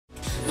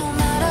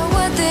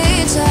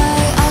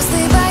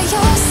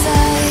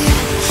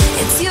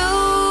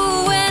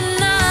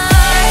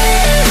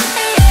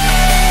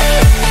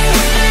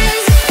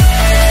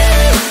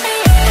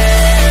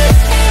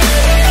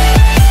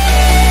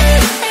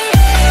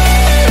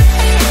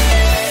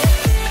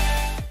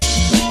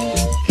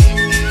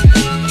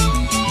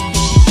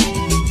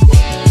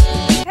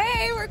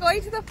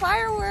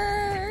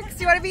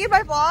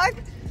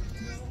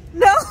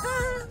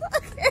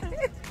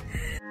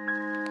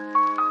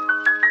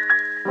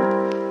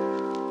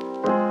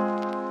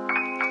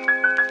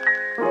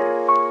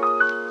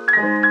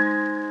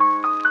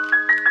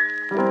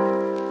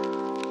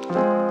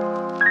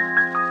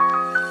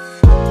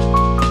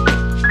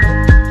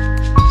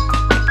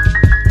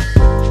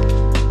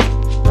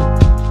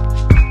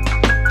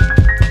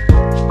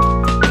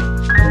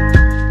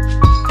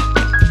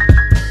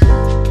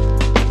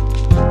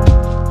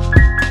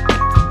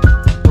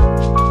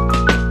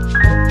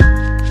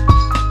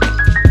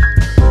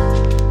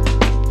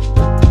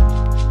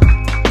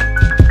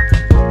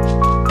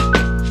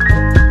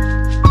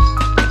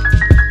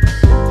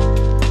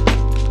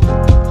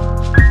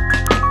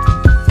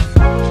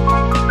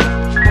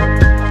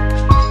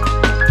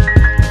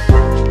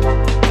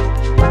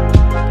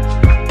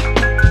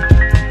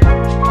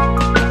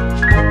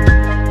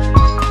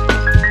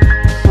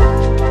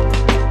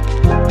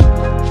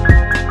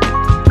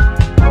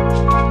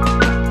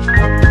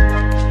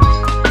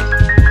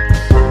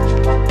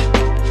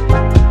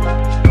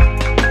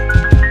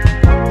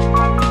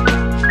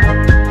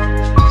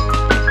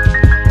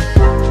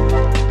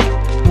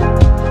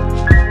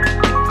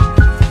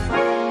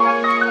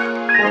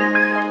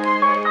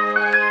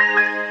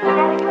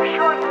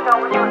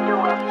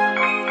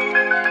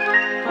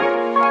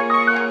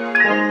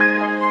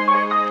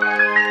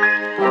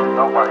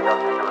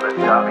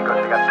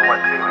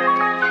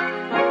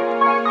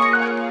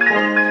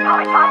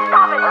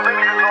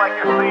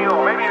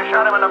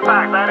shot him in the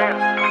back, that is.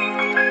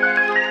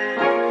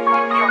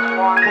 Just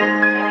 1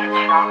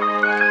 minute shot.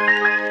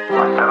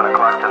 By 7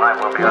 o'clock tonight,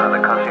 we'll be out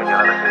of the country and you'll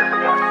never see us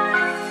again.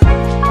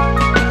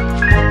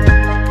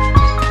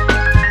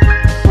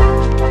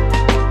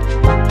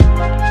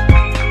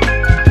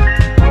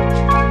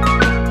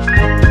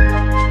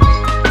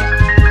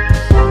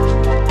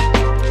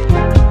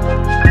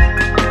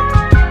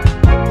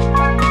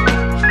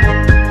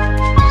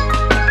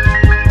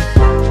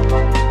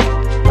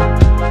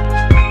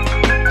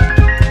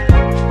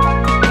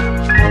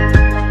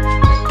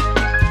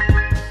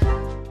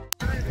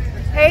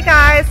 Hey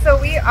guys, so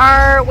we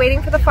are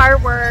waiting for the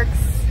fireworks.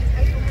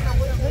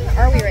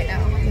 Where are we right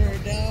now? We're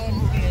down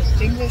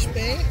in English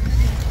Bay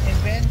in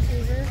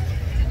Vancouver,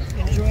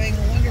 enjoying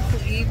a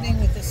wonderful evening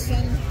with the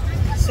sun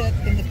set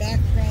in the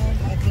background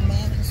of the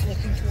mountains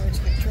looking towards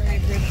Victoria,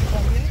 British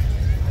Columbia.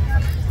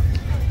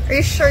 Are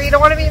you sure you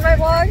don't want to be in my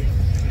vlog? Do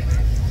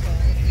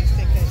you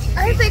think I should?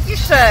 I think you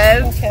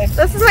should. Okay.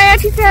 This is my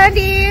Auntie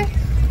Sandy.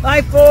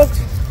 Hi folks,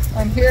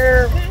 I'm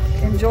here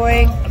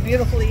enjoying a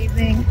beautiful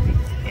evening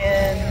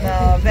in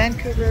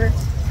Vancouver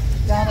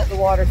down at the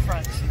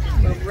waterfront.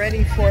 We're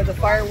ready for the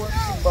fireworks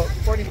in about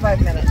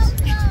 45 minutes.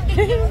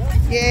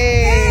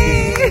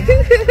 Yay!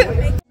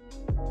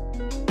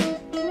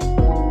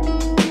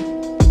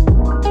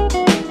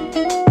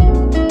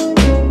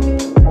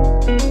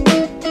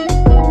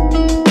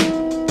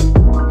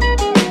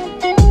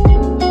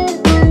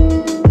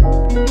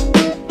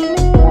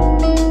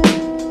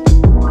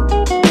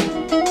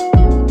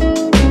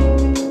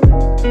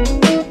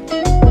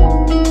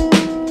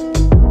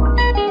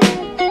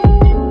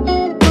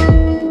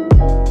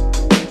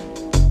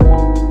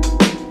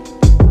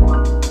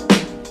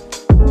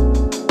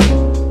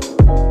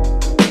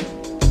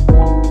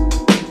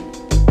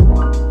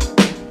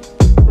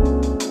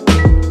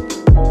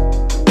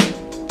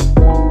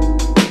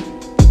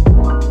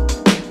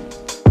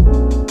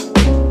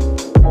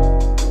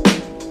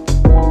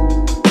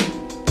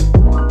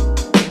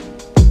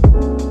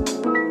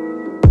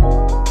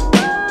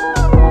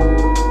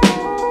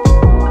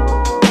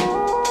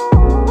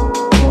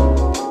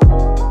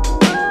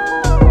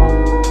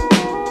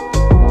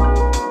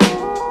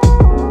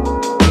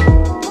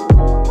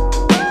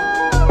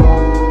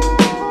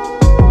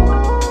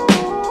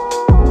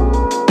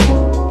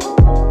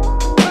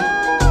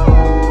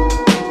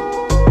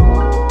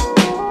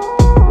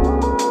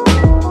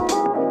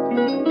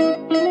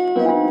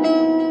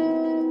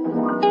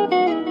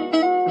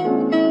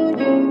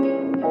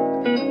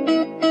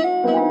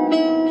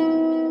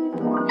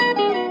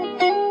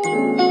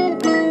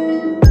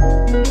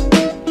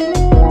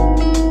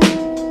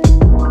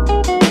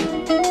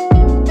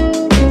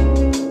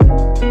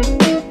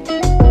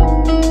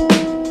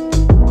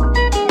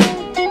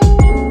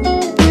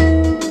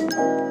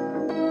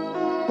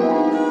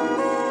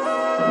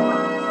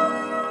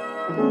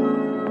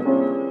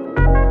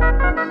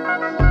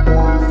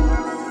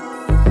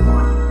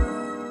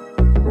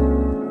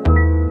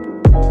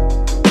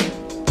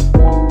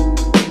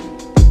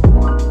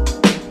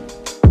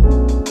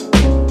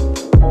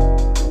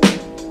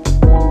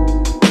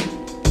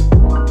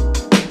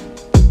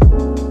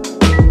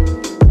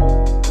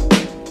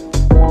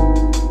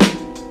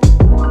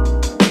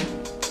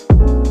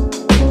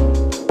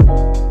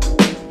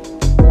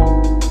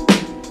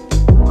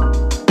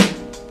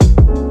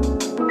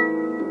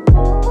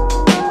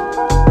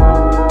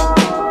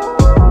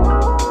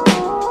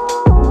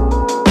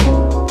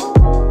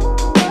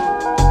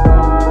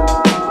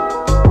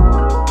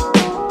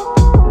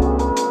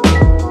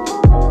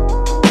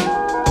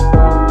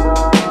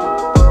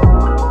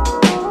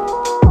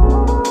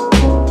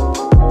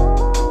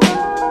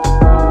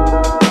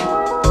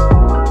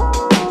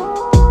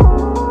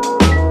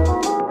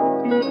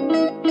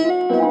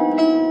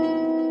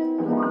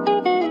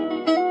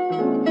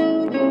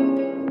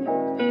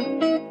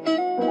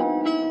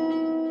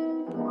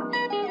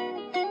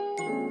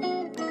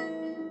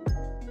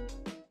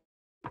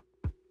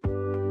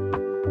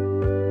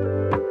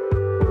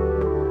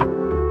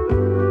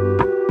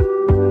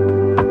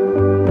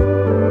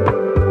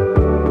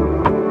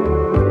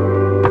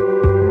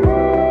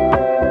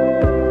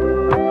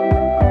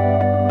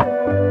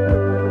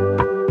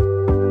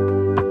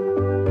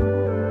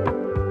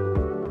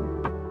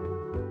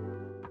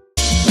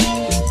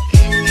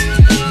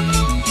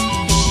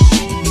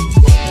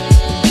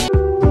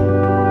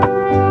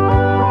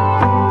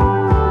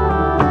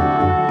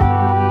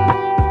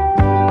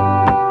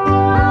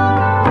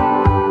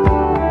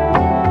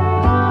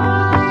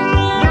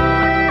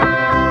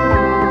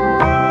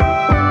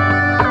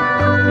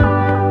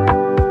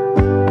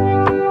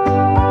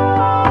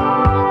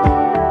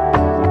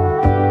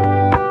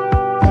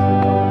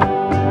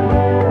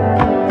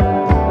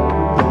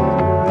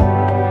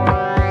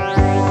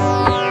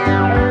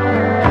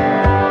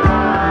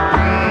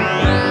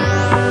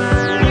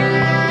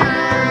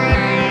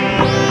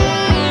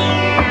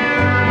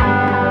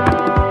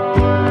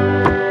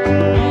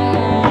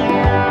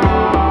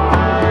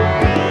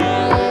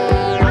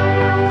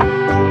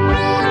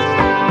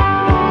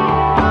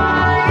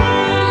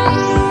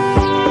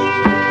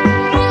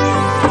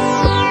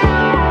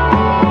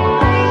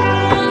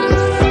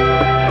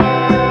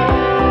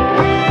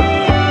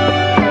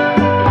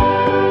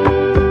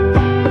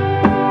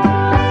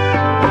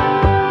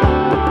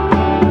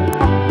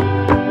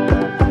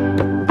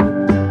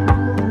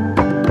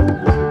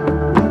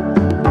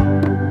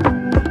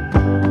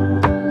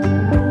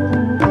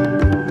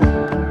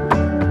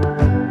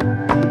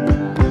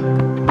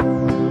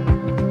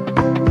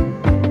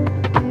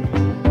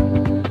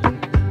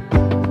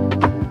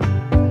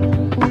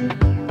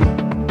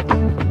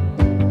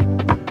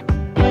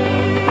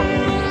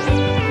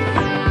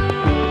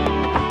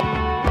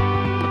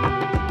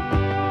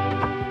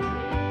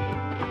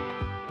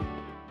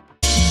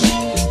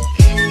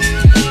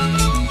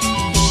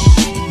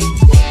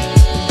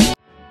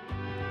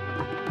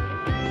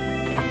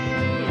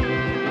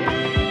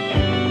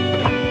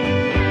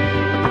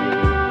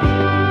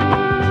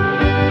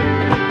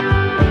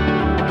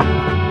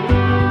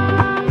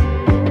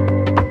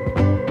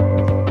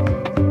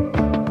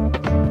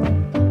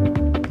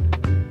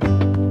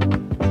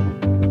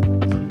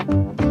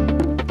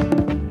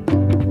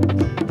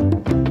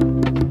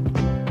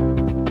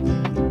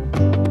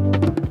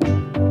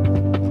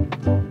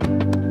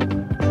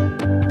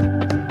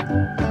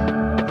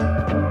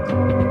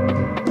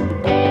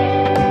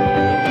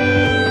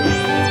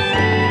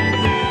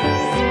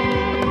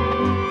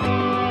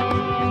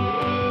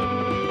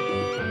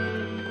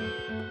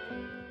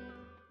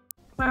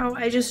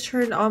 I just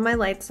turned all my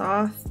lights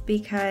off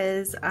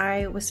because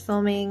I was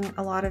filming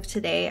a lot of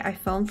today. I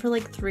filmed for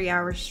like 3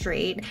 hours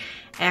straight,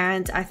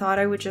 and I thought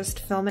I would just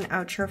film an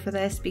outro for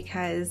this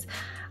because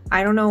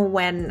I don't know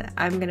when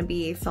I'm gonna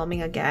be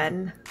filming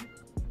again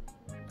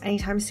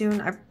anytime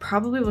soon. I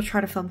probably will try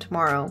to film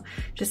tomorrow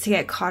just to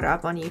get caught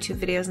up on YouTube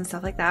videos and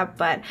stuff like that,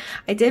 but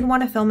I did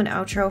want to film an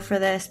outro for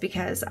this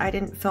because I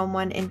didn't film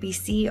one in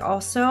BC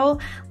also.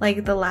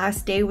 Like, the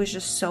last day was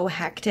just so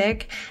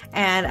hectic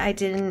and I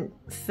didn't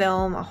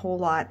film a whole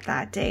lot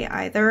that day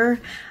either.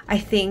 I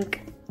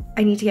think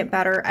I need to get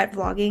better at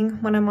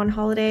vlogging when I'm on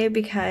holiday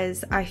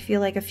because I feel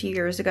like a few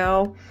years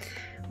ago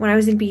when I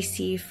was in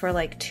BC for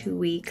like 2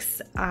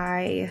 weeks,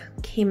 I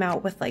came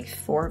out with like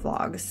 4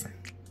 vlogs.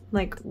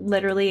 Like,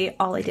 literally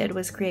all I did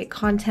was create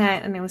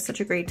content and it was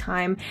such a great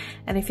time.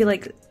 And I feel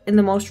like in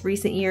the most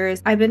recent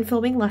years, I've been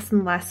filming less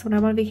and less when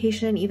I'm on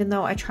vacation, even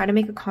though I try to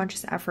make a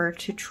conscious effort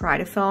to try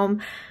to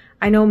film.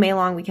 I know May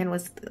long weekend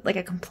was like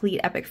a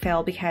complete epic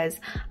fail because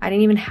I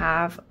didn't even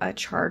have a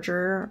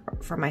charger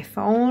for my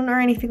phone or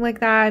anything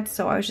like that.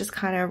 So I was just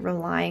kind of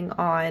relying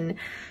on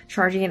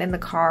charging it in the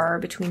car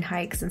between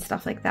hikes and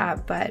stuff like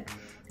that. But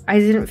I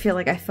didn't feel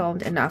like I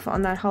filmed enough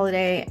on that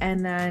holiday,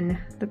 and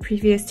then the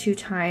previous 2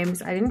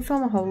 times I didn't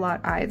film a whole lot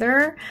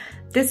either.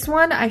 This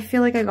one I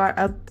feel like I got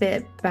a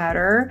bit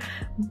better,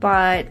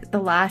 but the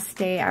last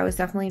day I was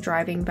definitely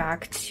driving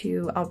back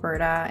to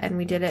Alberta and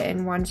we did it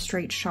in one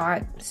straight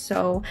shot,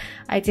 so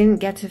I didn't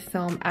get to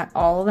film at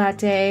all that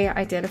day.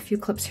 I did a few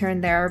clips here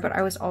and there, but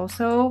I was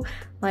also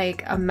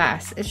like a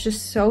mess. It's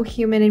just so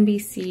humid in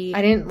BC.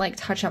 I didn't like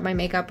touch up my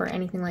makeup or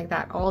anything like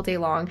that all day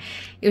long.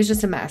 It was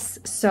just a mess.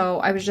 So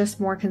I was just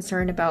more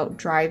concerned about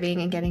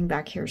driving and getting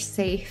back here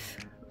safe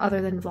other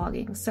than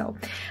vlogging. So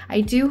I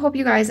do hope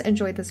you guys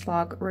enjoyed this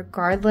vlog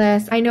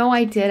regardless. I know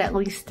I did at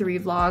least 3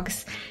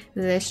 vlogs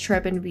this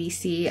trip in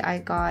BC. I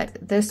got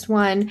this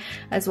one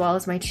as well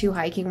as my 2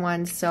 hiking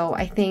ones. So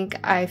I think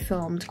I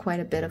filmed quite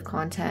a bit of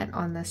content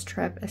on this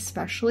trip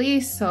especially.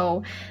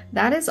 So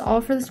that is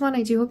all for this one.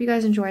 I do hope you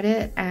guys enjoyed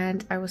it,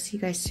 and I will see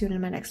you guys soon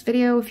in my next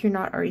video. If you're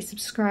not already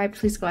subscribed,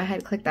 please go ahead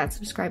and click that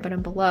subscribe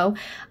button below.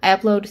 I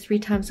upload 3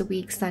 times a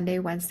week, Sunday,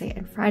 Wednesday,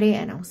 and Friday,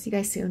 and I will see you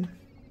guys soon.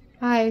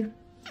 Bye.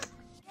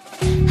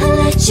 I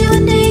let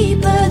you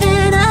deeper.